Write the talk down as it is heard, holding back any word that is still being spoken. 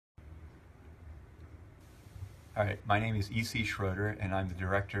All right, my name is E.C. Schroeder, and I'm the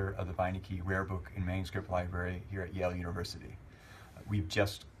director of the Beinecke Rare Book and Manuscript Library here at Yale University. We've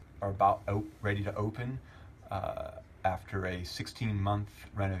just are about ready to open after a 16-month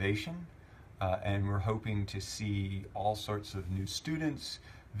renovation, and we're hoping to see all sorts of new students,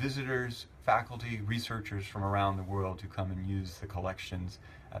 visitors, faculty, researchers from around the world to come and use the collections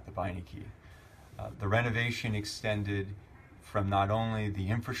at the Beinecke. The renovation extended from not only the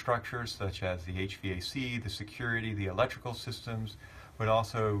infrastructure such as the HVAC, the security, the electrical systems, but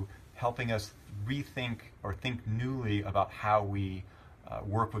also helping us rethink or think newly about how we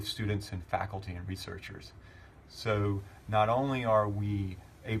work with students and faculty and researchers. So not only are we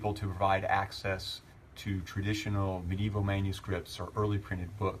able to provide access to traditional medieval manuscripts or early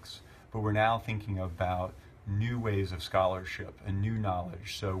printed books, but we're now thinking about new ways of scholarship and new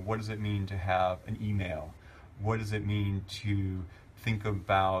knowledge. So what does it mean to have an email? What does it mean to think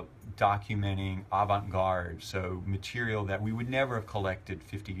about documenting avant-garde, so material that we would never have collected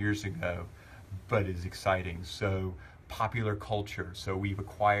 50 years ago, but is exciting? So popular culture, so we've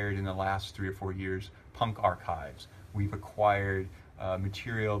acquired in the last 3 or 4 years punk archives. We've acquired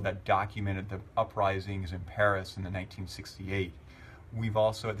material that documented the uprisings in Paris in the 1968. We've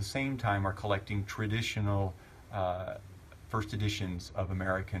also at the same time are collecting traditional first editions of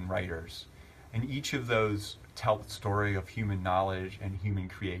American writers. And each of those tell the story of human knowledge and human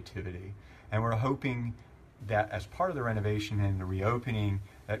creativity. And we're hoping that as part of the renovation and the reopening,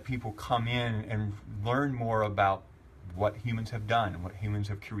 that people come in and learn more about what humans have done and what humans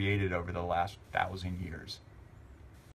have created over the last 1,000 years.